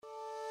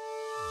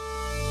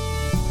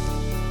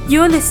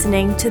You're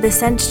listening to the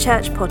Centre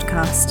Church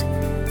podcast.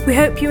 We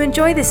hope you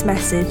enjoy this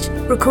message,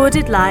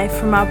 recorded live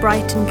from our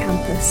Brighton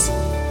campus.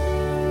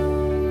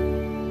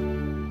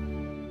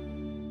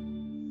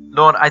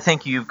 Lord, I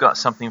thank you've got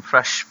something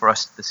fresh for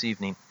us this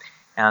evening.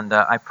 And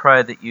I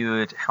pray that you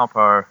would help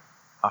our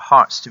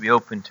hearts to be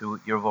open to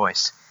your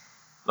voice.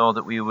 Lord,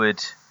 that we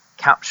would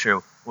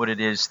capture what it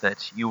is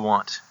that you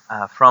want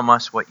from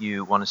us, what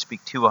you want to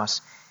speak to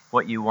us,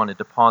 what you want to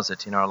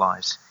deposit in our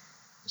lives.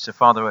 So,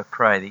 Father, I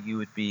pray that you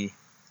would be,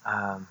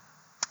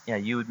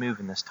 you would move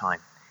in this time.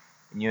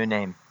 In your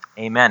name,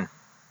 amen.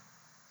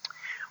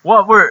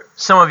 What were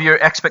some of your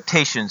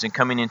expectations in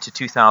coming into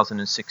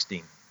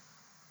 2016?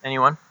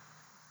 Anyone?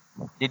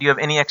 Did you have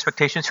any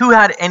expectations? Who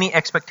had any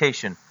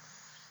expectation?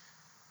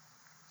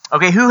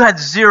 Okay, who had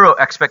zero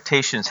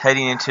expectations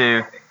heading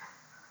into...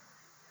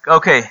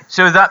 Okay,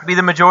 so that be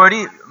the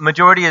majority?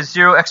 Majority is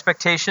zero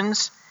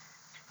expectations.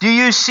 Do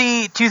you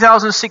see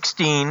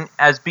 2016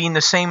 as being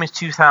the same as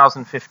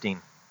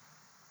 2015?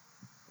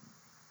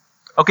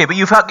 Okay, but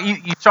you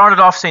started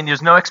off saying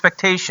there's no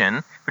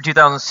expectation for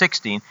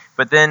 2016,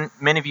 but then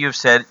many of you have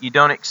said you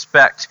don't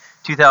expect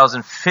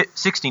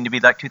 2016 to be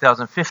like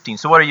 2015.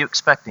 So what are you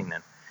expecting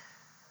then?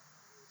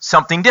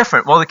 Something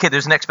different. Well, okay,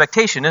 there's an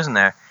expectation, isn't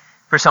there,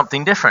 for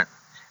something different.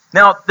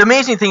 Now, the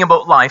amazing thing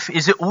about life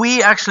is that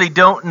we actually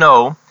don't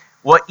know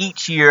what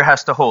each year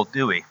has to hold,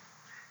 do we?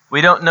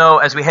 We don't know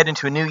as we head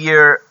into a new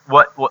year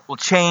what will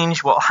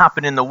change, what will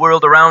happen in the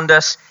world around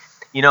us.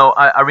 You know,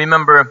 I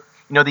remember,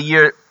 the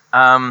year,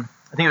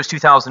 I think it was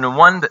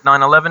 2001 that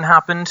 9/11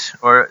 happened,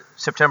 or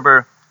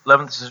September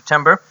 11th of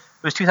September.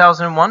 It was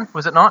 2001,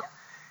 was it not?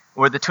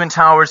 Where the Twin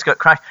Towers got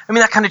crashed. I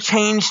mean, that kind of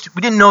changed.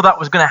 We didn't know that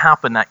was going to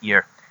happen that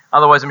year.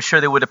 Otherwise, I'm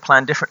sure they would have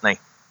planned differently.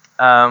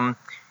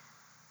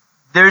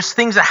 There's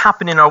things that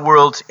happen in our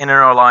world and in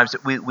our lives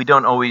that we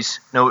don't always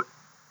know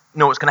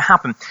what's going to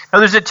happen. Now,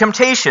 there's a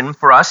temptation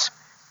for us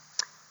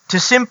to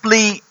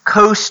simply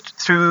coast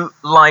through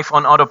life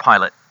on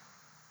autopilot,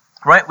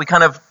 right? We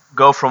kind of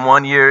go from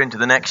one year into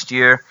the next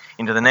year,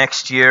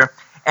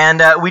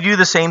 and we do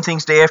the same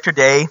things day after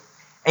day,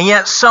 and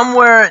yet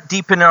somewhere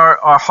deep in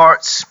our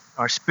hearts,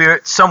 our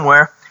spirit,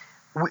 somewhere,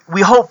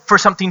 we hope for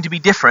something to be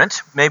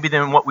different, maybe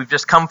than what we've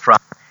just come from,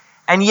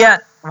 and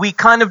yet we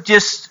kind of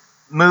just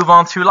move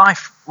on through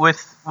life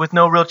with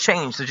no real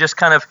change. It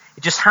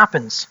just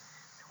happens.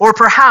 Or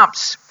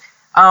perhaps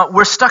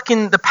we're stuck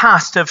in the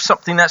past of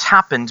something that's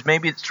happened.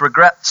 Maybe it's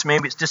regrets,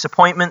 maybe it's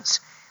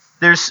disappointments.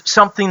 There's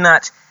something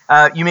that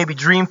you maybe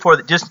dreamed for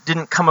that just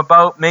didn't come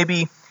about.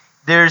 Maybe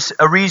there's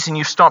a reason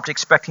you stopped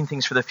expecting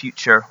things for the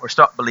future or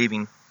stopped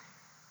believing.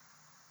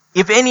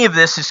 If any of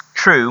this is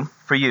true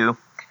for you,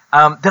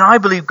 then I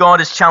believe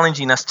God is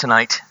challenging us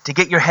tonight to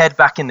get your head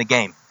back in the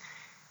game.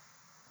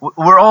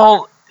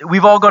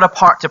 We've all got a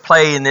part to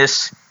play in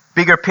this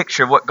bigger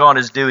picture of what God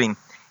is doing.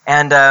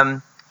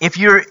 And if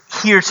you're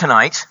here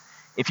tonight,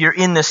 if you're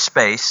in this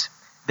space,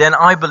 then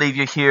I believe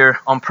you're here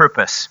on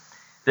purpose.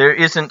 It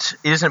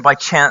isn't by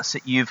chance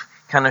that you've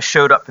kind of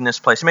showed up in this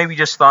place. Maybe you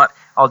just thought,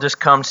 I'll just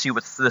come see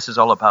what this is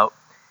all about.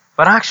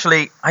 But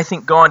actually, I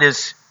think God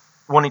is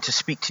wanting to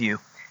speak to you,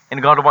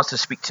 and God wants to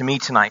speak to me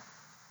tonight.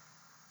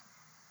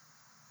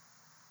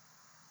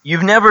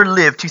 You've never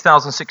lived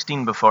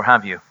 2016 before,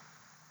 have you?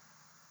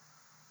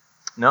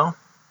 No?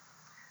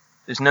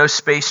 There's no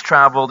space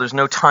travel, there's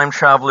no time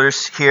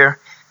travelers here.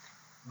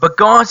 But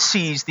God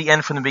sees the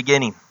end from the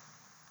beginning.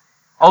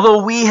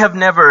 Although we have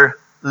never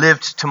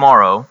lived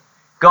tomorrow,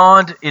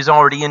 God is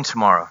already in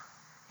tomorrow.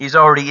 He's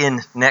already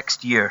in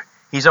next year.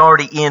 He's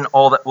already in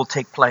all that will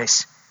take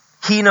place.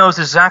 He knows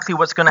exactly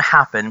what's going to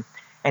happen,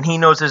 and He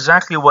knows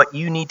exactly what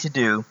you need to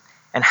do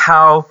and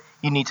how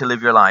you need to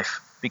live your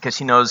life, because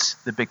He knows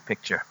the big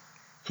picture.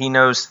 He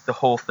knows the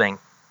whole thing.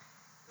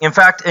 In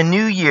fact, a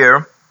new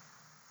year,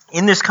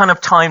 in this kind of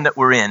time that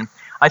we're in,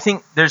 I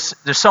think there's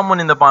someone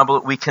in the Bible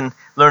that we can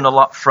learn a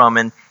lot from,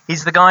 and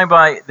he's the guy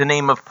by the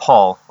name of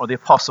Paul, or the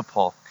Apostle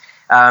Paul.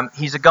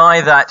 He's a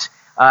guy that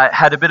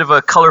had a bit of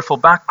a colorful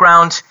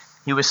background.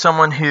 He was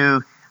someone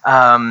who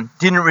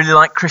didn't really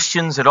like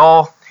Christians at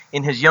all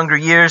in his younger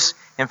years.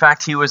 In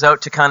fact, he was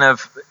out to kind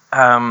of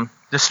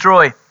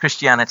destroy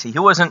Christianity. He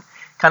wasn't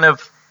kind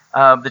of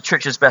the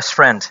church's best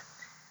friend.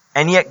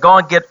 And yet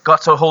God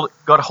got a hold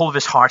of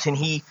his heart, and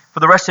he,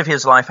 for the rest of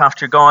his life,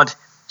 after God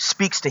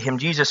speaks to him,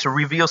 Jesus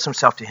reveals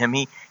himself to him,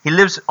 he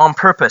lives on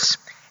purpose.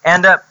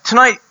 And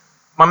tonight,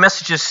 my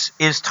message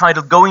is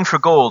titled Going for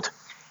Gold.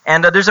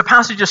 And there's a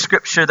passage of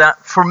Scripture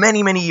that for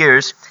many, many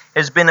years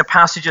has been a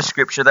passage of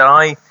Scripture that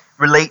I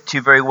relate to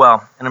very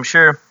well. And I'm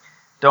sure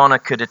Donna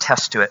could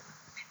attest to it.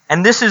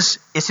 And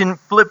it's in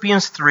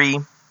Philippians 3,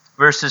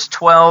 verses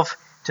 12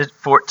 to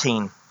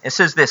 14. It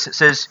says this, it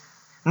says,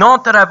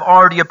 "Not that I've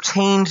already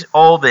obtained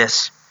all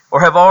this,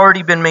 or have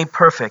already been made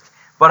perfect,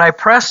 but I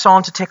press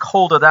on to take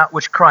hold of that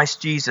which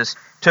Christ Jesus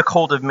took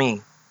hold of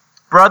me.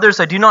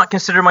 Brothers, I do not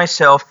consider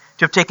myself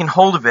to have taken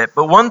hold of it,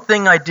 but one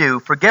thing I do,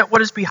 forget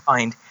what is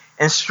behind,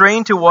 and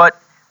strain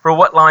for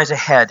what lies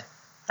ahead.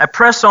 I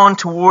press on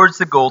towards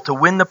the goal to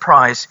win the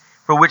prize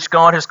for which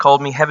God has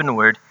called me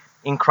heavenward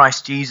in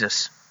Christ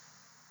Jesus."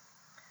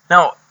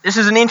 Now, this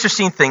is an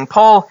interesting thing.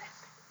 Paul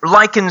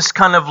likens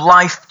kind of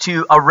life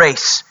to a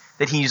race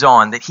that he's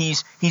on, that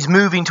he's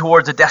moving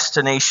towards a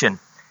destination.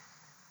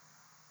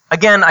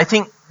 Again, I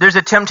think there's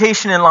a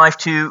temptation in life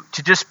to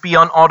just be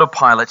on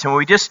autopilot, and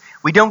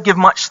we don't give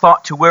much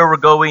thought to where we're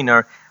going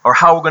or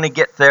how we're going to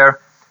get there,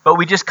 but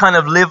we just kind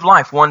of live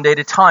life one day at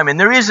a time. And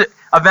there is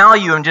a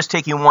value in just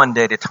taking one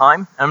day at a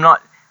time. I'm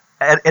not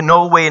in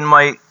no way in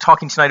my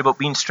talking tonight about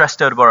being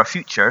stressed out about our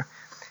future,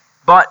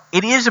 but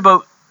it is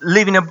about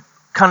living a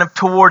kind of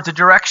towards a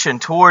direction,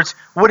 towards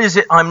what is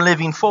it I'm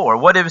living for?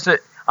 What is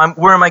it?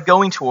 Where am I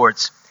going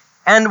towards?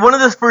 And one of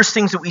the first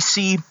things that we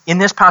see in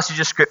this passage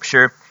of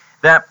Scripture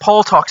that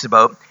Paul talks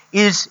about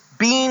is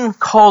being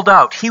called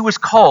out. He was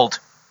called,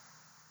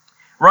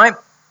 right?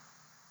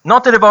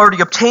 Not that I've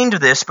already obtained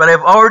this, but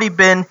I've already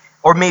been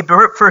or made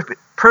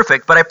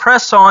perfect, but I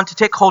press on to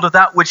take hold of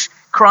that which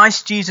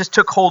Christ Jesus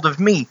took hold of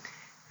me.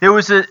 There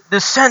was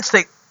this sense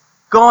that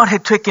God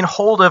had taken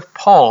hold of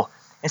Paul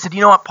and said,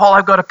 you know what, Paul,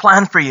 I've got a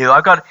plan for you.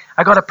 I've got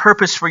a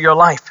purpose for your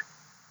life.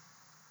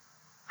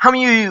 How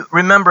many of you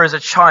remember as a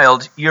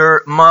child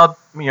your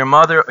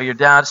mother or your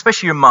dad,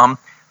 especially your mom,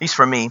 at least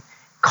for me,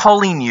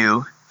 calling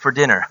you for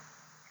dinner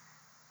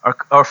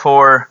or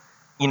for,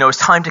 it's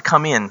time to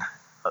come in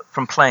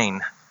from playing?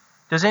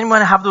 Does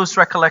anyone have those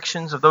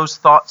recollections of those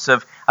thoughts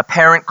of a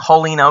parent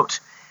calling out?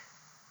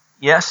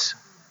 Yes?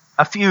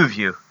 A few of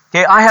you.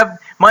 Okay,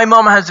 my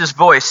mom has this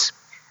voice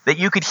that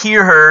you could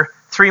hear her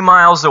 3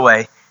 miles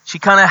away. She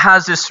kind of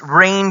has this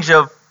range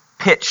of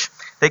pitch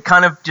that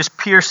kind of just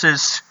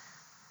pierces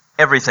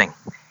everything.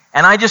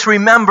 And I just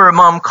remember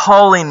Mom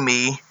calling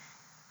me,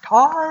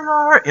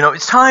 Tyler,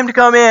 it's time to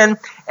come in.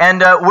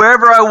 And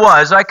wherever I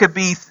was, I could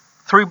be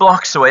 3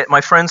 blocks away at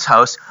my friend's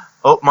house.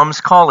 Oh, Mom's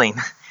calling.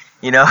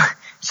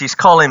 She's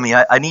calling me.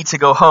 I need to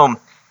go home.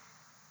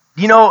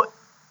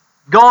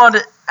 God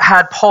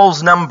had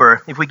Paul's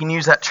number, if we can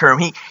use that term.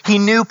 He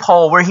knew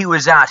Paul where he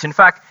was at. In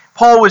fact,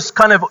 Paul was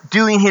kind of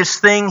doing his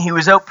thing. He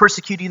was out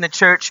persecuting the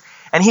church,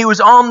 and he was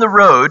on the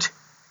road,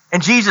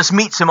 and Jesus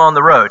meets him on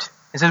the road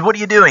and says, what are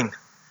you doing?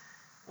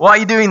 Why are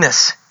you doing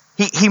this?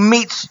 He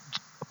meets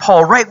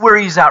Paul right where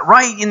he's at,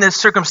 right in this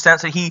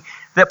circumstance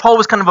that Paul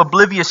was kind of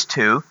oblivious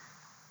to.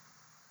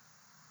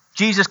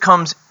 Jesus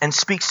comes and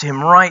speaks to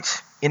him right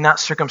in that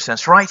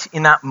circumstance, right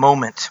in that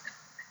moment.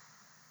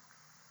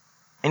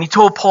 And he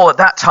told Paul at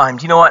that time,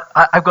 you know what,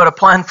 I've got a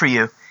plan for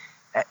you.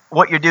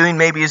 What you're doing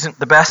maybe isn't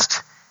the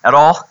best at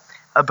all,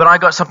 but I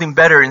got something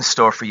better in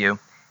store for you.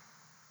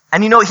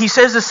 And he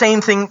says the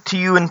same thing to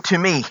you and to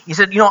me. He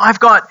said,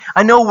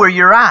 I know where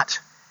you're at.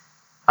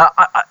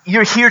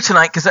 You're here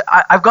tonight because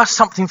I've got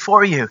something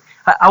for you.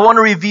 I want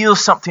to reveal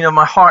something of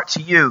my heart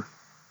to you.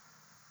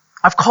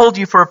 I've called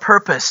you for a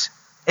purpose.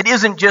 It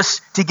isn't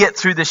just to get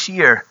through this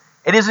year.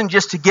 It isn't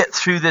just to get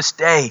through this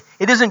day.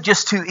 It isn't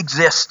just to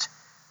exist.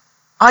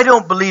 I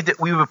don't believe that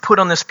we were put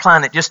on this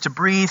planet just to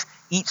breathe,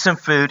 eat some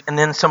food, and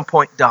then at some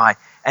point die,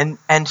 and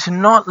to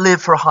not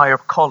live for a higher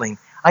calling.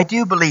 I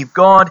do believe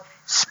God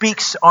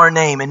speaks our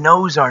name and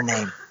knows our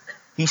name.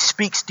 He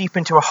speaks deep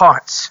into our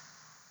hearts.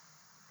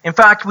 In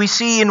fact, we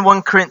see in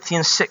 1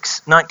 Corinthians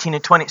 6:19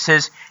 and 20, it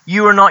says,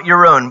 you are not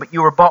your own, but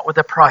you were bought with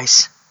a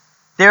price.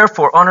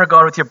 Therefore, honor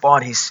God with your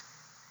bodies.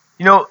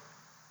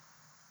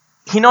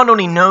 He not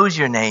only knows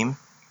your name,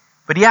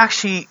 but he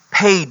actually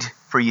paid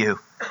for you.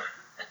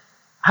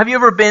 Have you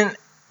ever been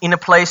in a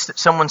place that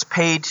someone's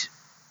paid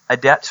a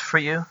debt for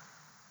you?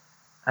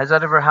 Has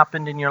that ever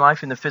happened in your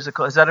life, in the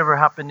physical? Has that ever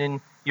happened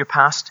in your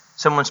past?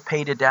 Someone's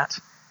paid a debt?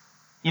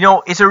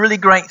 It's a really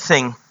great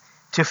thing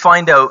to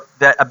find out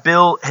that a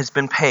bill has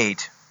been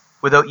paid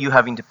without you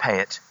having to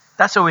pay it.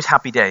 That's always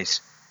happy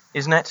days,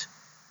 isn't it?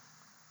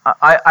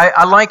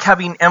 I like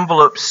having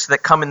envelopes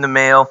that come in the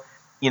mail,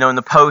 in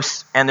the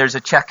post, and there's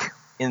a check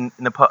in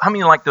the post. How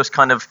many like those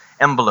kind of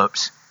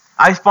envelopes?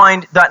 I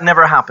find that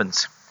never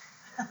happens.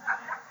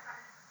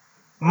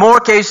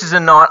 More cases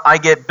than not, I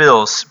get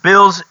bills.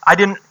 Bills,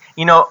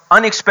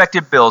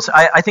 unexpected bills.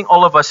 I think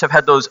all of us have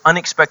had those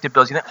unexpected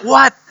bills.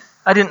 What?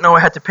 I didn't know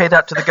I had to pay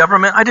that to the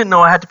government. I didn't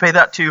know I had to pay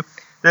that to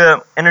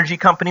the energy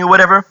company or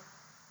whatever.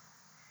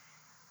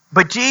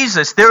 But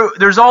Jesus,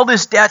 there's all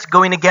this debt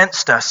going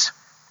against us.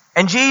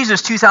 And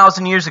Jesus,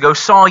 2,000 years ago,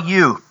 saw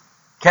you.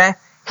 Okay?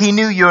 He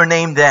knew your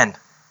name then.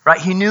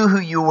 Right? He knew who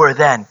you were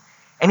then.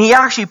 And he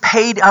actually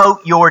paid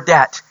out your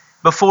debt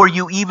before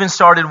you even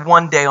started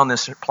one day on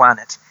this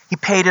planet. He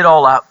paid it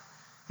all out.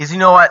 He said, you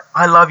know what?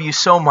 I love you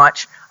so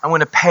much. I'm going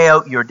to pay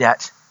out your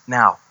debt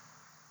now.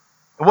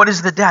 What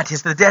is the debt?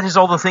 The debt is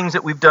all the things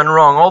that we've done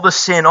wrong, all the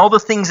sin, all the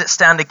things that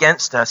stand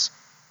against us.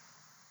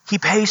 He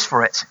pays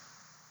for it.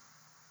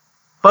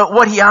 But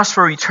what he asks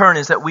for in return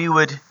is that we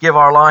would give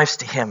our lives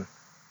to him,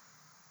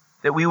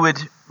 that we would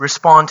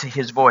respond to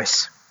his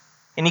voice.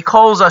 And he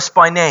calls us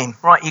by name,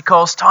 right? He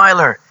calls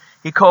Tyler.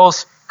 He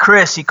calls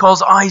Chris, he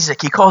calls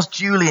Isaac, he calls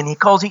Julian, he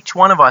calls each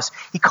one of us.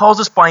 He calls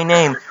us by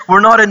name.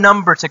 We're not a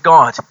number to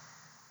God.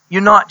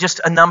 You're not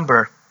just a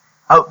number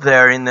out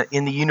there in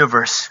the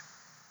universe.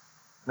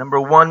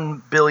 Number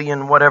 1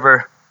 billion,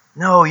 whatever.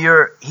 No,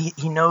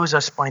 he knows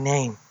us by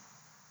name.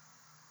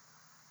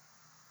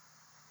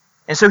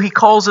 And so he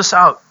calls us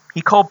out.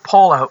 He called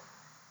Paul out.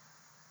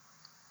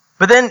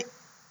 But then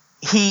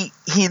he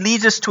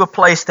leads us to a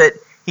place that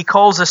he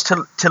calls us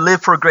to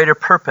live for a greater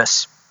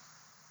purpose.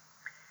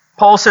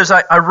 Paul says,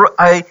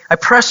 I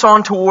press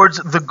on towards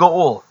the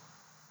goal.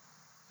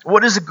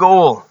 What is the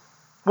goal?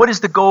 What is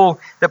the goal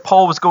that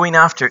Paul was going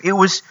after? It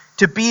was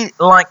to be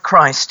like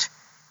Christ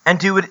and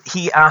do what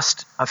he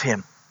asked of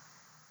him.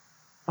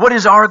 What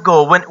is our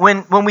goal?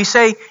 When we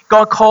say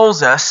God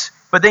calls us,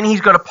 but then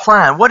he's got a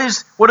plan, what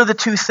are the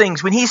two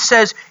things? When he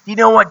says, you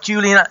know what,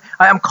 Julian,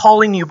 I'm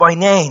calling you by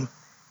name,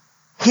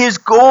 his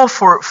goal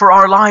for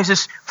our lives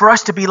is for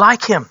us to be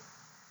like him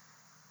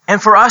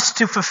and for us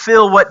to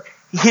fulfill what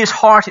his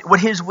heart, what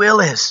his will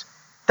is.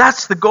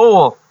 That's the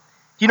goal.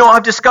 You know,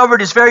 I've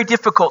discovered it's very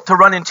difficult to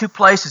run in two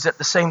places at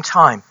the same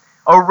time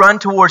or run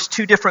towards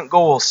two different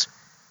goals.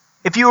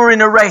 If you were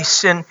in a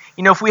race and,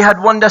 you know, if we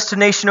had one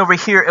destination over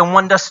here and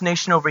one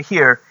destination over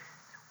here,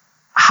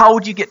 how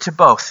would you get to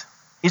both?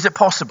 Is it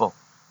possible?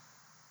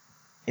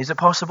 Is it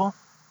possible?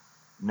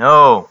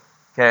 No.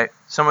 Okay,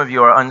 some of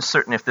you are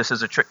uncertain if this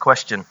is a trick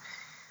question.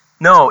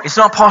 No, it's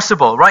not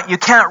possible, right? You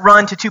can't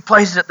run to two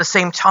places at the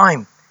same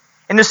time.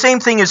 And the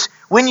same thing is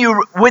when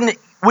you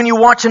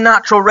watch a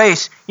natural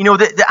race, you know,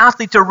 the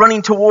athletes are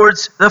running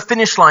towards the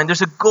finish line.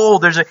 There's a goal,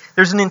 there's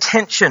an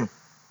intention.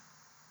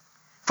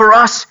 For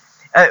us,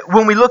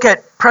 when we look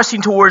at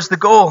pressing towards the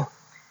goal,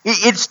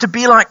 it's to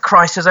be like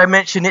Christ, as I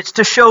mentioned. It's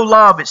to show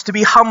love. It's to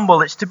be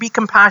humble. It's to be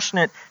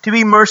compassionate, to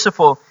be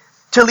merciful,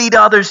 to lead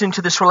others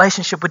into this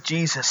relationship with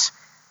Jesus.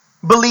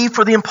 Believe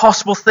for the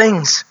impossible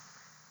things,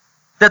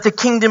 that the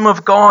kingdom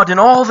of God and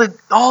all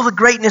the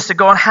greatness that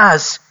God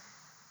has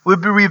will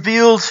be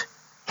revealed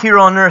here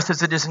on earth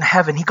as it is in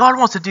heaven. God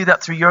wants to do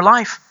that through your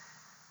life.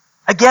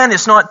 Again,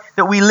 it's not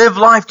that we live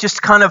life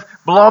just kind of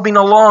blobbing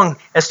along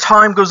as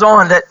time goes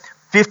on, that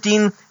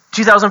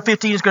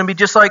 2015 is going to be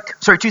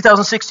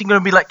 2016 going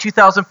to be like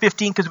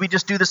 2015 because we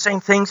just do the same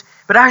things.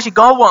 But actually,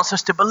 God wants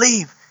us to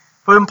believe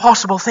for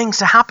impossible things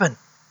to happen.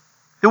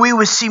 That we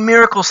would see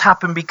miracles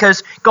happen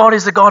because God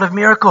is the God of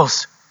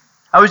miracles.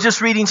 I was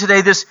just reading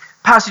today this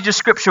passage of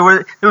scripture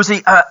where there was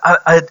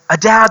a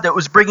dad that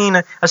was bringing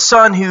a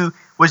son who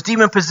was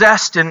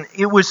demon-possessed, and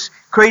it was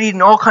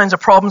creating all kinds of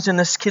problems in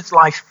this kid's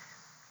life.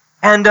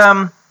 And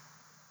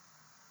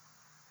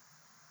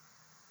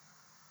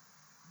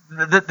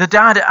the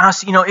dad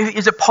asked, you know,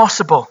 is it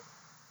possible?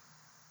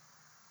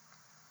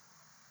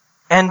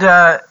 And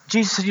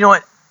Jesus said, you know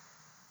what?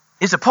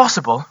 Is it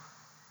possible?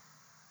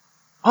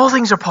 All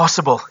things are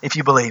possible if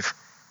you believe.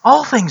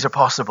 All things are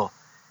possible.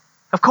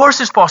 Of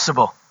course it's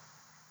possible.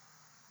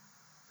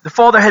 The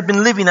father had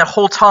been living that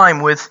whole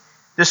time with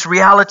this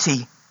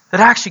reality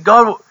that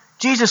actually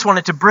Jesus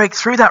wanted to break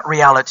through that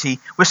reality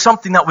with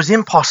something that was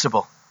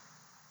impossible.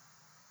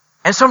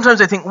 And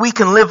sometimes I think we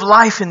can live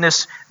life in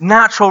this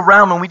natural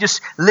realm and we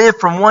just live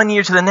from one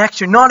year to the next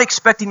year, not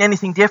expecting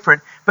anything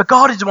different. But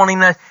God is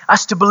wanting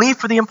us to believe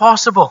for the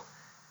impossible,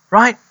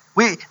 right?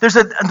 There's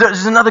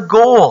another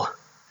goal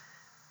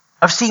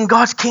of seeing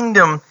God's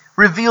kingdom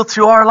revealed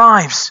through our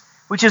lives,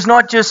 which is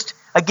not just,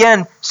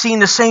 again, seeing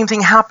the same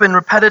thing happen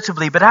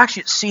repetitively, but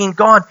actually it's seeing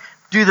God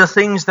do the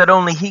things that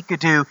only He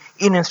could do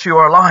in and through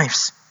our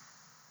lives.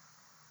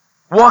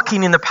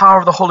 Walking in the power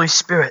of the Holy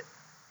Spirit.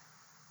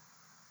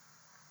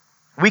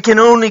 We can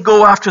only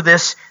go after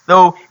this,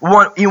 though,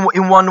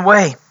 in one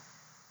way.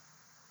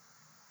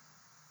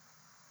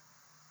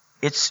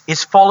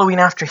 It's following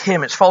after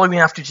Him. It's following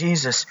after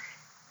Jesus.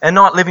 And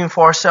not living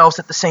for ourselves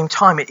at the same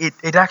time.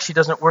 It actually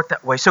doesn't work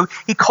that way. So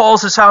He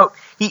calls us out.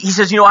 He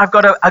says, you know, I've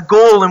got a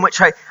goal in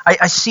which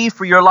I see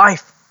for your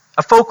life.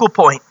 A focal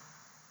point.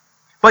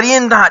 But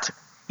in that,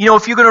 you know,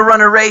 if you're going to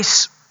run a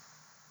race,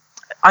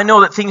 I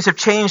know that things have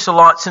changed a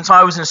lot since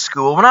I was in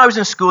school. When I was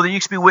in school, there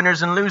used to be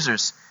winners and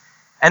losers.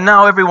 And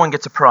now everyone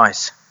gets a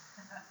prize.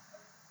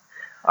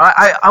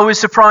 I was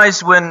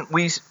surprised when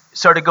we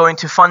started going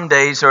to fun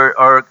days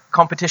or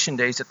competition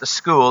days at the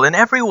school, and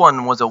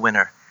everyone was a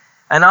winner.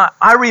 And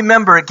I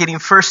remember it getting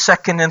first,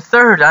 second, and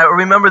third. I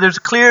remember there's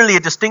clearly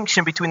a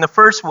distinction between the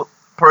first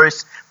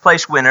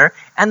place winner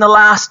and the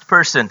last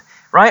person,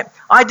 right?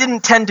 I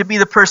didn't tend to be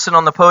the person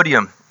on the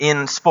podium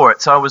in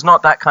sports. I was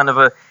not that kind of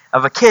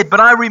a kid.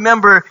 But I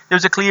remember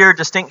there's a clear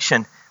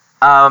distinction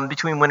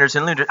between winners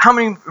and losers. How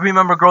many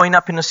remember growing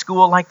up in a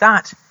school like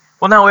that?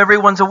 Well, now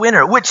everyone's a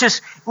winner, which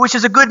is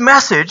a good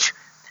message.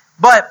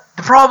 But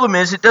the problem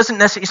is it's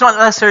not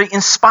necessarily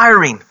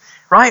inspiring,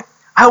 right?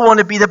 I want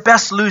to be the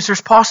best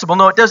losers possible.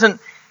 No, it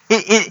doesn't.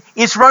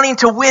 It's running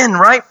to win,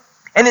 right?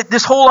 And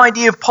this whole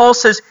idea of Paul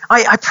says,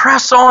 I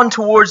press on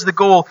towards the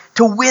goal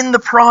to win the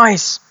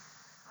prize,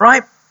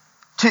 right?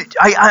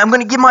 I'm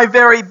going to give my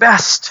very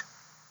best.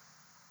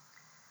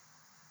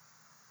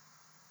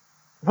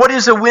 What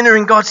is a winner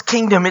in God's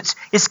kingdom?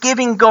 It's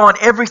giving God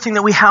everything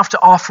that we have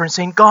to offer and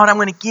saying, God, I'm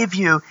going to give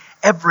you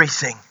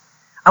everything.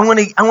 I'm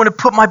going to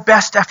put my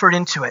best effort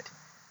into it.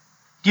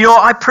 You know,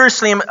 I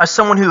personally am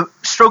someone who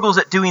struggles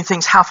at doing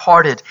things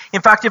half-hearted.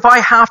 In fact, if I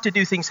have to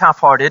do things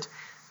half-hearted,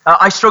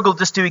 I struggle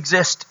just to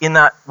exist in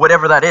that,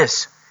 whatever that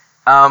is.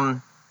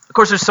 Of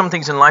course, there's some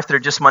things in life that are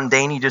just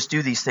mundane. You just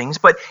do these things.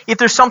 But if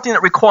there's something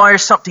that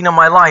requires something in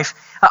my life,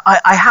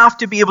 I have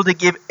to be able to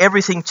give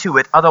everything to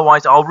it.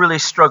 Otherwise, I'll really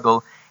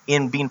struggle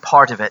in being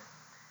part of it.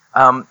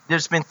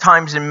 There's been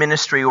times in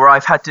ministry where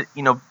I've had to,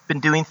 been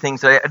doing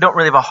things that I don't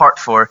really have a heart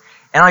for,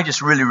 and I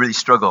just really, really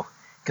struggle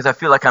because I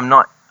feel like I'm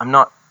not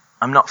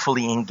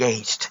fully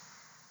engaged.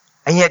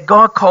 And yet,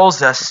 God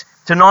calls us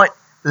to not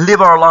live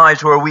our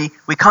lives where we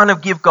kind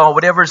of give God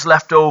whatever's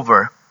left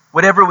over,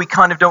 whatever we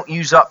kind of don't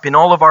use up in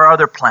all of our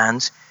other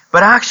plans,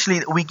 but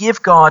actually we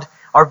give God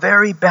our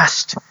very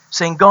best,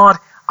 saying, God,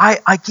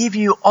 I give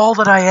you all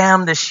that I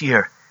am this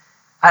year.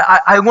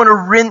 I want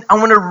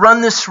to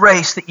run this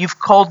race that you've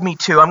called me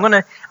to. I'm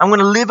going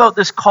to live out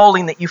this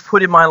calling that you've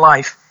put in my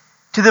life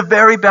to the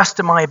very best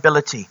of my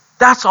ability.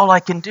 That's all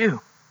I can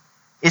do,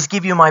 is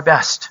give you my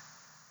best.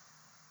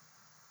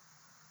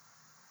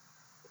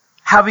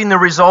 Having the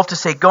resolve to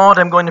say, God,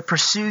 I'm going to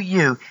pursue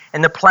you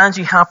and the plans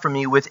you have for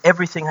me with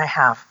everything I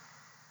have.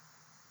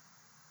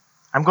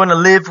 I'm going to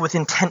live with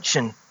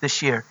intention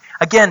this year.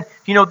 Again,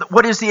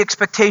 what is the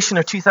expectation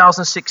of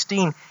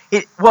 2016?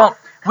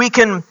 We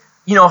can,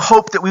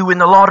 hope that we win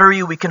the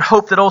lottery. We can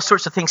hope that all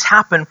sorts of things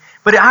happen.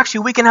 But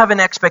actually, we can have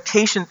an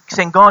expectation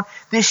saying, God,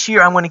 this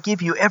year I'm going to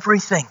give you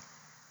everything.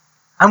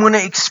 I'm going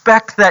to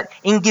expect that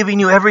in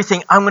giving you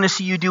everything, I'm going to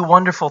see you do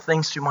wonderful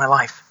things through my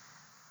life.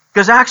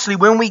 Because actually,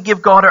 when we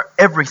give God our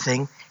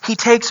everything, He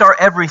takes our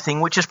everything,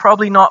 which is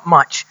probably not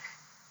much,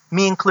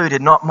 me included,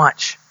 not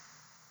much.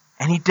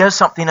 And He does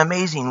something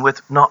amazing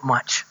with not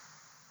much.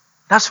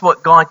 That's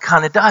what God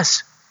kind of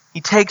does.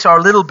 He takes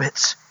our little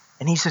bits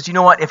and He says, you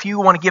know what, if you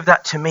want to give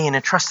that to me and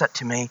entrust that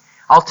to me,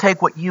 I'll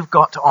take what you've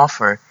got to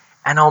offer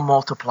and I'll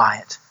multiply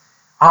it.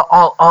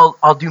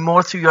 I'll do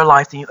more through your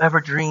life than you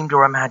ever dreamed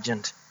or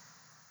imagined.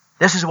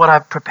 This is what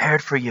I've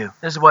prepared for you.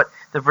 This is what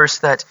the verse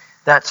that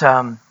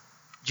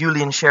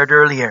Julian shared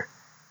earlier.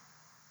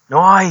 No,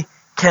 I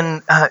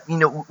can,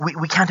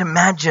 we can't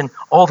imagine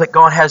all that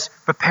God has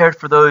prepared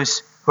for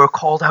those who are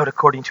called out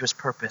according to His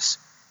purpose.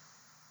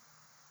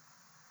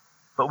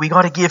 But we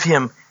got to give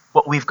Him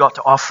what we've got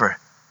to offer.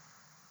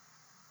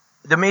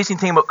 The amazing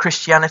thing about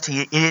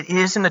Christianity, it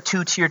isn't a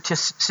two-tiered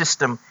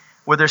system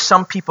where there's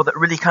some people that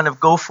really kind of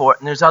go for it,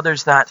 and there's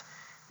others that,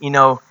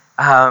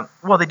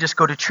 they just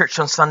go to church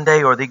on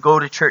Sunday, or they go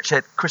to church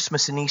at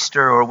Christmas and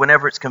Easter, or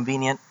whenever it's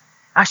convenient.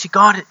 Actually,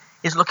 God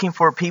is looking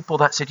for people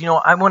that said,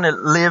 I want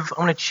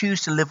to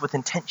choose to live with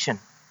intention.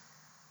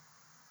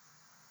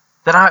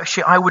 That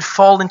I would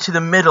fall into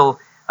the middle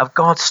of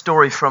God's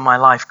story for my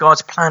life,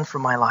 God's plan for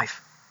my life.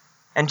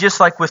 And just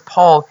like with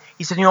Paul,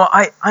 he said,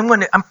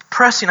 I'm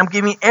pressing, I'm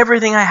giving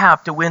everything I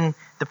have to win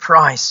the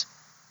prize.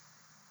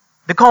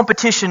 The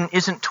competition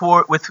isn't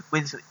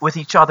with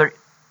each other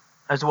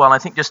as well. I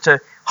think just to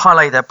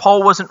highlight that,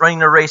 Paul wasn't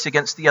running a race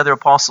against the other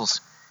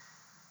apostles.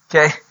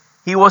 Okay?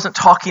 He wasn't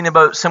talking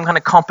about some kind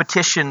of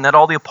competition that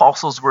all the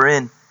apostles were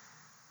in.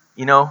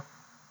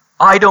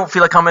 I don't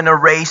feel like I'm in a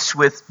race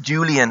with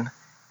Julian,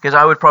 because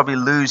I would probably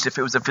lose if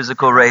it was a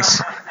physical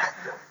race.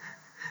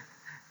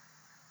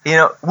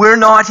 We're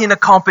not in a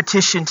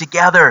competition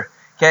together,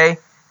 okay?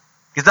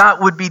 Because that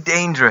would be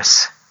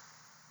dangerous.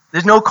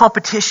 There's no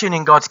competition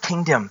in God's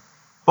kingdom.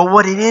 But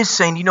what it is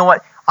saying, you know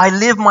what? I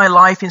live my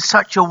life in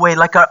such a way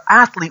like an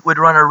athlete would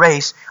run a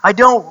race. I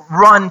don't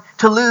run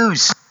to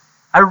lose.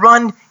 I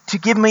run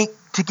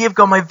to give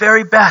God my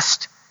very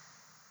best.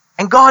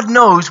 And God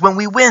knows when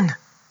we win,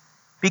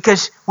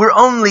 because we're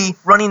only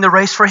running the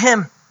race for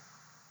Him.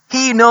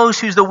 He knows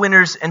who's the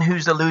winners and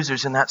who's the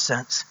losers in that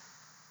sense.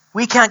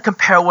 We can't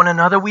compare one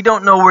another. We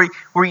don't know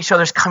where each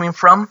other's coming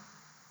from.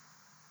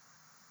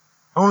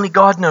 Only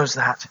God knows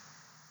that.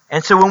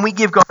 And so when we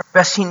give God our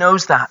best, He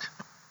knows that.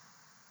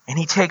 And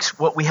He takes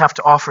what we have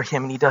to offer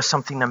Him and He does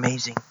something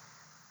amazing.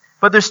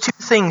 But there's two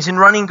things in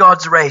running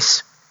God's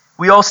race.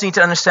 We also need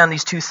to understand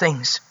these two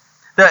things.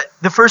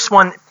 The first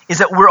one is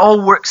that we're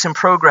all works in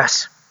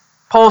progress.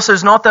 Paul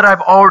says, not that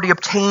I've already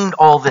obtained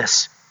all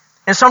this.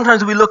 And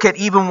sometimes we look at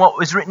even what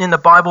was written in the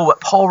Bible, what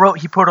Paul wrote.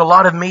 He wrote a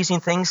lot of amazing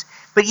things.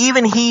 But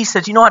even he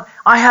says, you know what?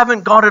 I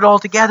haven't got it all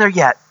together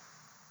yet.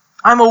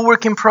 I'm a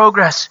work in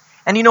progress.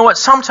 And you know what?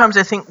 Sometimes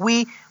I think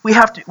we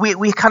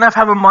kind of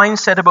have a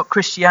mindset about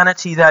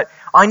Christianity that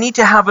I need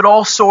to have it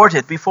all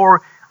sorted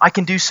before I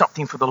can do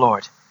something for the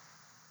Lord.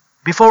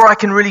 Before I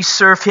can really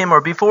serve Him,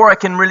 or before I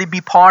can really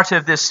be part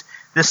of this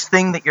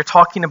thing that you're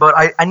talking about,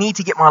 I need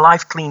to get my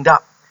life cleaned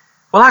up.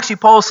 Well, actually,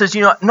 Paul says,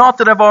 not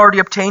that I've already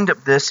obtained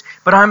this,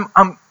 but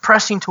I'm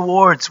pressing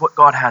towards what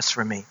God has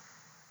for me.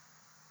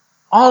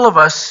 All of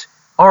us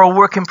are a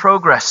work in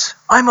progress.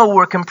 I'm a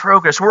work in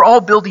progress. We're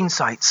all building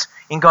sites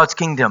in God's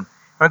kingdom.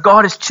 Where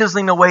God is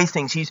chiseling away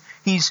things.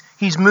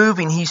 He's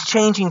moving. He's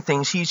changing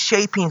things. He's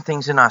shaping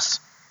things in us.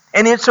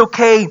 And it's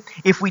okay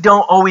if we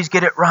don't always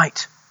get it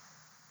right.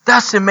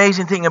 That's the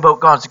amazing thing about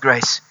God's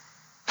grace.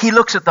 He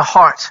looks at the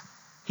heart.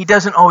 He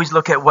doesn't always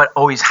look at what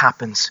always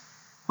happens.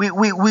 We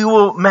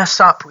will mess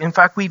up. In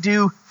fact, we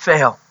do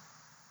fail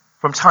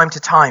from time to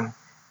time.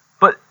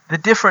 But the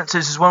difference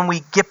is when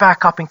we get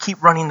back up and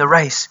keep running the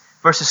race,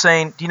 versus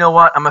saying, do you know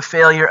what, I'm a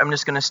failure, I'm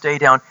just going to stay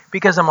down.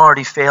 Because I'm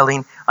already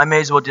failing, I may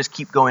as well just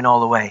keep going all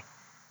the way.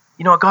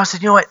 You know what, God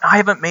said, you know what, I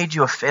haven't made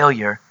you a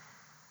failure.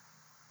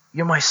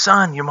 You're my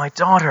son, you're my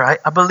daughter.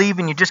 I believe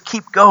in you. Just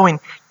keep going.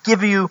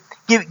 Give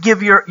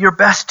your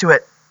best to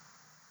it.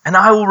 And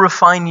I will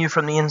refine you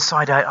from the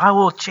inside out. I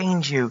will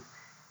change you.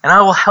 And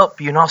I will help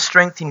you and I'll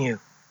strengthen you.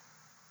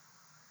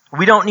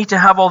 We don't need to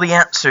have all the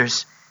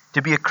answers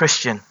to be a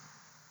Christian.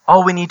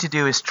 All we need to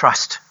do is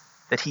trust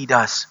that He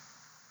does.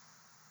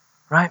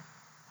 Right?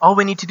 All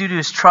we need to do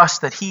is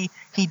trust that He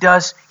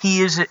does.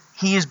 He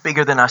is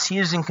bigger than us. He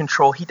is in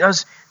control. He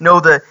does know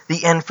the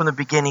end from the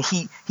beginning.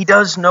 He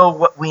does know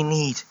what we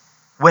need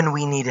when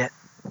we need it.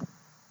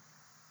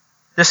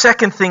 The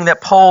second thing that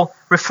Paul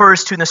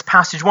refers to in this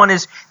passage, one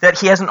is that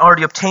he hasn't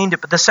already obtained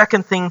it, but the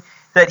second thing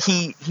that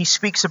he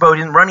speaks about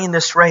in running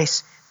this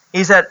race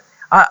is that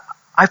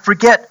I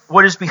forget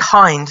what is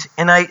behind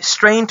and I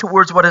strain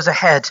towards what is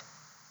ahead.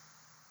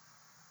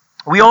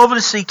 We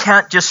obviously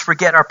can't just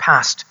forget our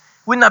past.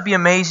 Wouldn't that be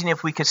amazing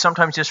if we could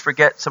sometimes just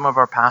forget some of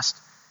our past?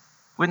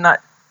 Wouldn't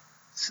that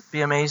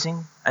be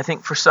amazing? I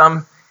think for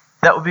some,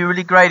 that would be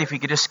really great if you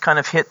could just kind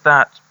of hit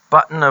that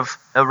button of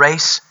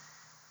erase.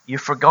 You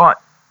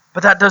forgot.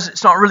 But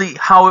it's not really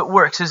how it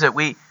works, is it?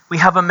 We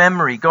have a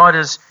memory. God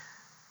has,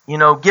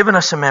 given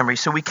us a memory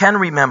so we can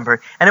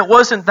remember. And it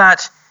wasn't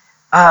that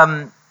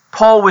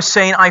Paul was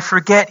saying, I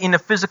forget in a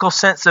physical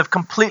sense of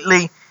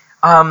completely,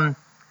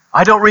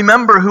 I don't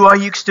remember who I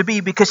used to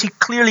be, because he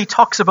clearly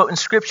talks about in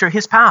Scripture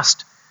his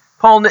past.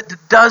 Paul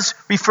does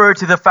refer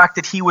to the fact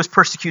that he was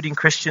persecuting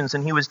Christians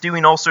and he was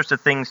doing all sorts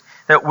of things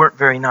that weren't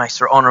very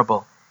nice or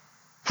honorable.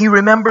 He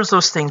remembers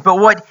those things, but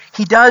what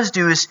he does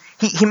do is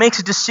he makes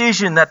a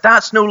decision that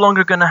that's no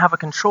longer going to have a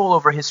control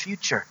over his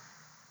future.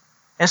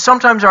 And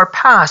sometimes our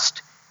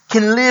past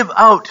can live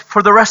out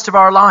for the rest of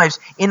our lives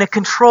in a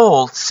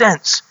controlled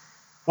sense,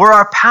 where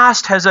our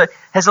past has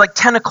like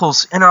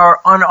tentacles on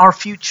our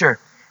future.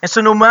 And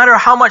so no matter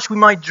how much we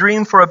might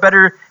dream for a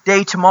better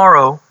day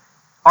tomorrow,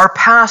 our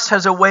past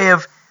has a way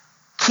of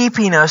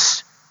keeping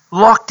us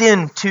locked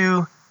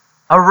into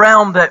a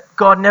realm that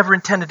God never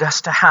intended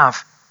us to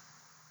have.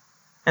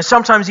 And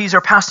sometimes these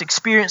are past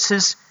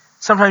experiences,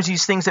 sometimes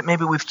these things that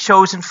maybe we've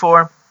chosen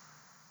for.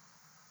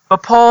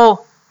 But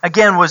Paul,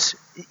 again,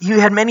 he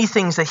had many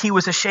things that he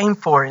was ashamed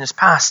for in his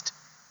past.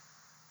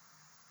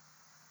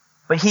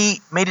 But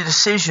he made a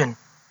decision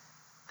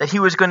that he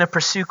was going to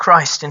pursue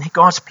Christ and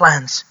God's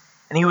plans.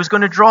 And he was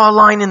going to draw a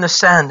line in the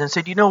sand and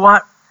said, you know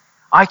what?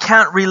 I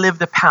can't relive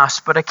the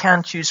past, but I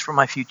can choose for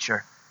my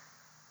future.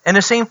 And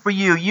the same for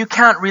you. You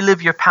can't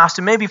relive your past.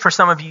 And maybe for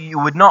some of you, you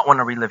would not want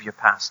to relive your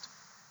past.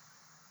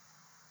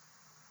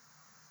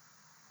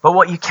 But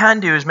what you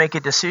can do is make a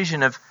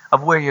decision of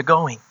where you're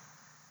going.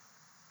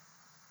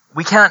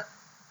 We can't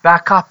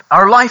back up.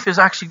 Our life has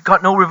actually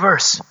got no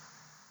reverse.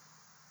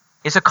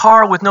 It's a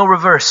car with no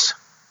reverse.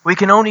 We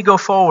can only go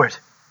forward.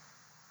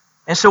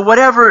 And so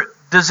whatever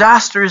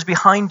disaster is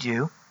behind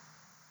you,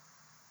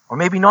 or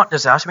maybe not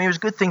disaster, maybe there's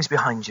good things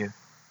behind you.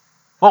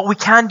 What we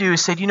can do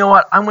is say, you know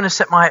what, I'm going to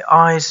set my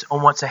eyes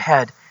on what's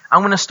ahead. I'm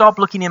going to stop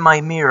looking in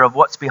my mirror of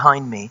what's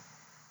behind me.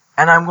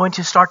 And I'm going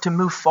to start to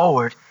move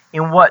forward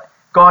in what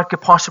God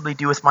could possibly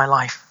do with my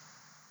life.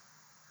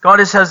 God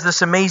has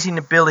this amazing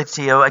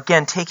ability of,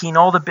 again, taking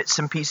all the bits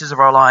and pieces of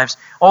our lives,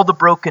 all the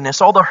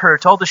brokenness, all the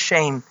hurt, all the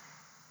shame,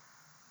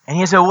 and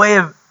He has a way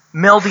of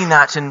melding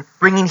that and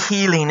bringing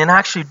healing and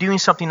actually doing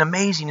something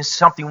amazing and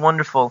something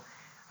wonderful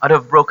out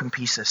of broken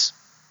pieces.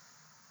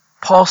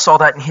 Paul saw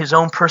that in his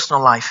own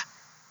personal life,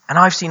 and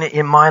I've seen it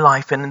in my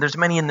life, and there's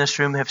many in this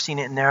room who have seen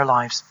it in their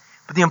lives.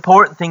 But the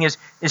important thing is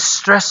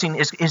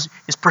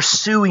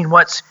pursuing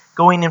what's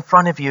going in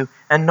front of you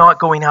and not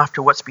going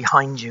after what's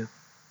behind you.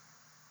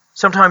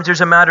 Sometimes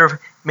there's a matter of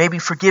maybe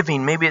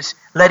forgiving, maybe it's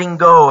letting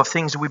go of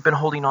things that we've been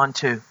holding on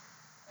to.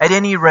 At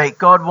any rate,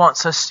 God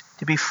wants us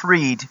to be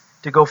freed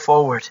to go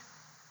forward.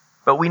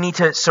 But we need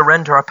to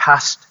surrender our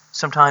past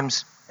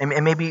sometimes, and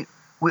maybe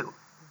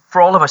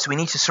for all of us, we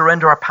need to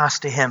surrender our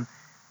past to Him.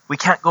 We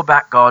can't go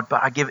back, God,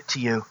 but I give it to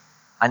you.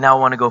 I now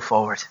want to go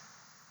forward.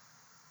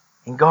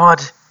 And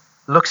God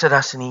looks at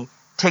us and He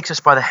takes us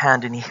by the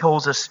hand and He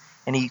holds us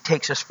and He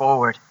takes us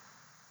forward.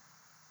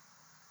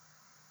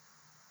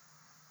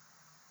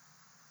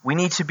 We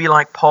need to be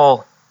like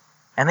Paul.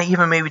 And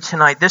even maybe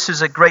tonight, this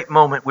is a great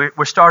moment.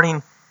 We're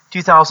starting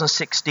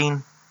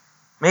 2016.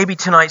 Maybe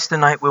tonight's the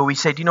night where we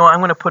say, you know what,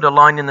 I'm going to put a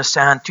line in the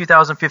sand.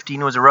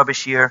 2015 was a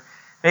rubbish year.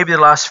 Maybe the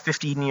last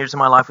 15 years of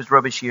my life was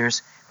rubbish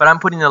years. But I'm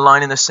putting a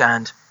line in the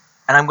sand.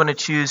 And I'm going to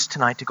choose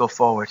tonight to go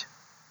forward.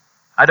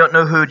 I don't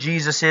know who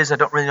Jesus is. I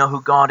don't really know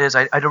who God is.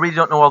 I really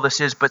don't know all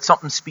this is. But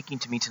something's speaking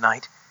to me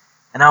tonight.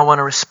 And I want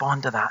to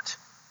respond to that.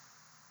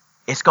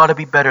 It's got to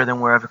be better than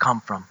where I've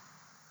come from.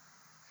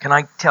 Can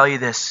I tell you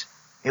this?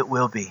 It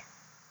will be.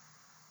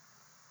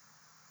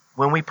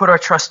 When we put our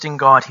trust in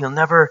God, He'll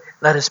never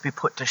let us be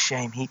put to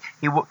shame.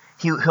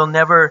 He'll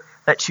never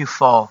let you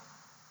fall.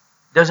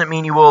 Doesn't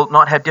mean you will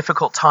not have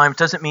difficult times.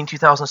 Doesn't mean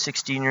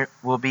 2016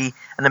 will be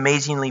an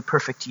amazingly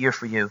perfect year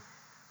for you.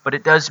 But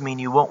it does mean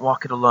you won't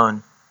walk it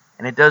alone.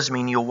 And it does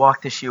mean you'll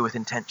walk this year with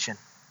intention.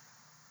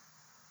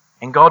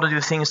 And God will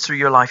do things through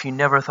your life you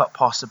never thought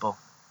possible.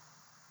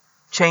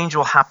 Change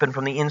will happen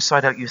from the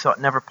inside out you thought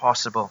never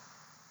possible,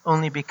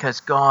 only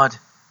because God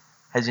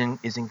is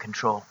in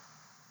control.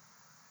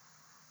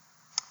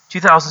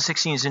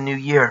 2016 is a new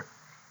year,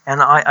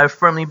 and I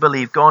firmly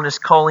believe God is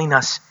calling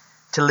us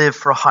to live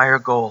for a higher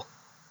goal.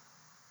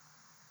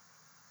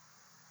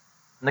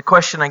 And the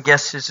question, I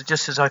guess, is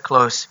just as I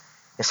close,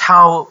 is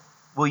how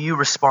will you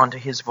respond to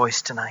His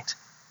voice tonight?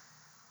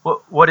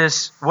 What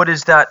is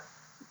that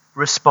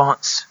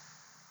response?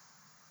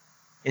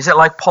 Is it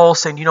like Paul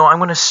saying, I'm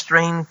going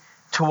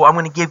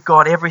to give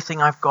God everything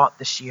I've got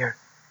this year.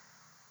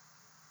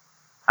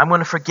 I'm going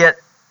to forget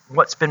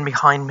what's been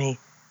behind me.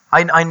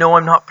 I know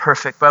I'm not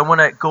perfect, but I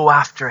want to go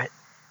after it.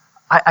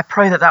 I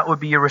pray that would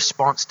be your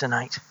response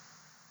tonight.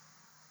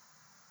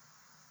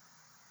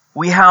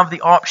 We have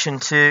the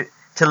option to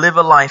live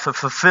a life of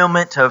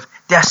fulfillment, of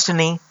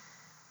destiny,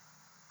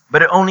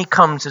 but it only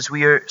comes as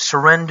we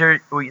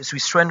surrender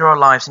our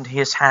lives into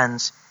His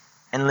hands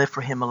and live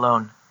for Him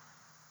alone.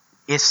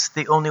 It's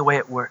the only way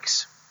it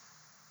works.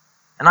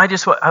 And I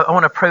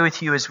want to pray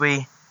with you as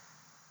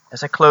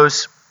I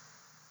close,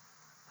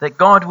 that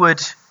God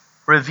would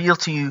reveal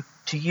to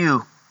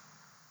you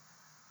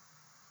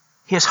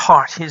His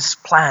heart, His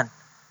plan.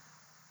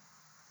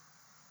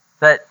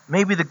 That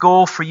maybe the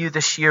goal for you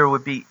this year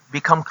would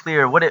become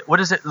clear. What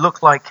does it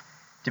look like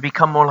to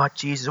become more like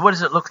Jesus? What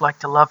does it look like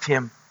to love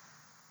Him?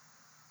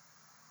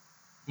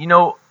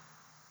 The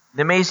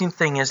amazing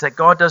thing is that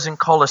God doesn't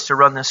call us to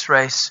run this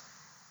race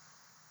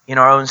in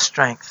our own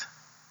strength.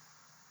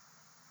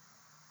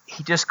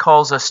 He just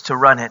calls us to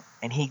run it,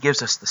 and He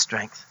gives us the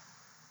strength.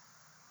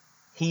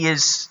 He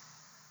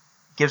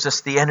gives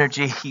us the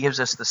energy, He gives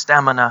us the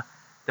stamina,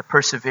 the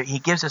perseverance. He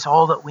gives us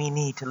all that we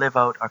need to live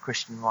out our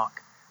Christian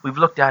walk. We've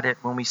looked at it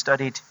when we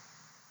studied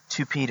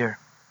 2 Peter.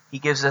 He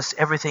gives us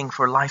everything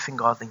for life and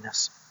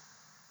godliness.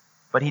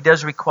 But He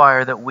does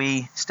require that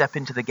we step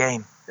into the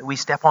game, that we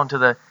step onto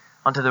the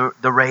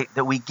rate,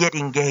 that we get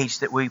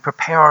engaged, that we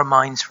prepare our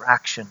minds for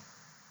action.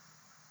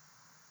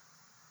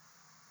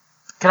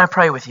 Can I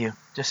pray with you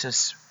just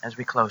as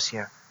we close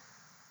here?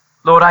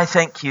 Lord, I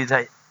thank You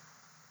that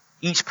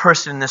each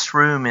person in this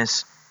room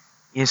is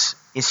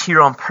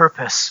here on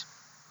purpose.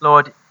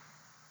 Lord,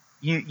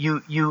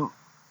 you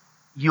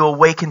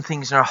awaken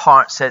things in our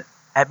hearts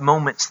at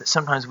moments that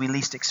sometimes we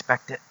least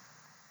expect it.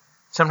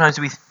 Sometimes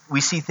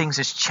we see things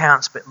as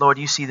chance, but Lord,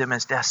 You see them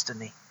as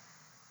destiny.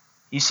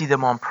 You see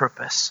them on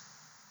purpose.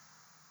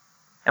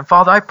 And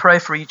Father, I pray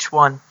for each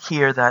one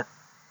here that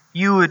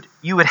You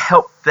would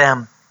help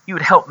them. You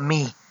would help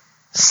me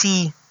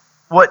see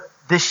what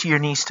this year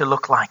needs to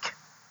look like.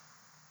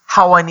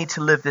 How I need to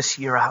live this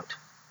year out.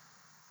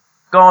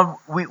 God,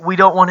 we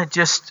don't want to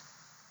just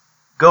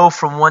go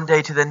from one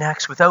day to the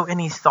next without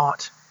any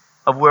thought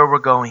of where we're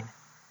going.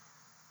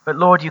 But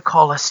Lord, You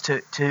call us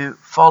to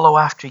follow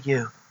after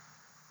You,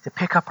 to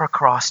pick up our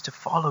cross, to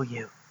follow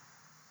You.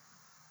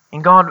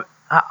 And God,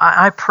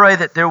 I pray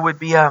that there would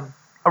be a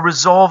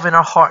resolve in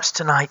our hearts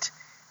tonight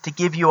to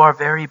give You our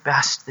very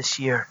best this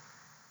year.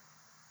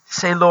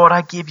 Say, Lord,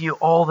 I give You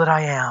all that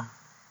I am.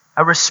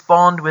 I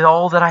respond with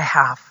all that I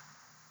have.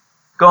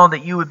 God,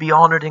 that You would be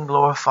honored and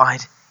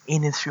glorified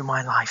in and through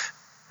my life.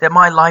 That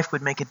my life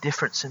would make a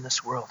difference in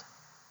this world.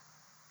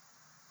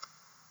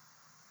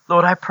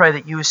 Lord, I pray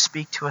that You would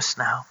speak to us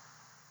now.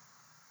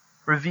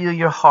 Reveal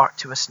Your heart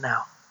to us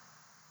now.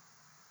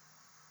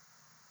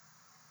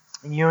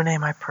 In Your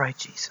name I pray,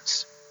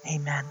 Jesus.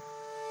 Amen.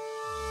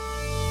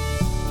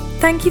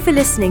 Thank you for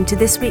listening to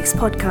this week's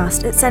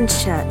podcast at Centre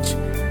Church.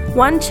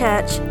 One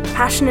church,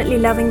 passionately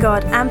loving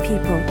God and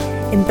people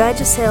in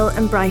Burgess Hill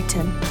and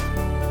Brighton.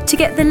 To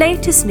get the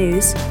latest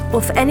news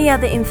or for any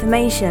other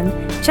information,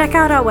 check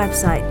out our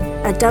website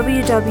at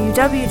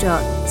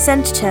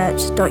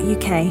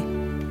www.centrechurch.uk.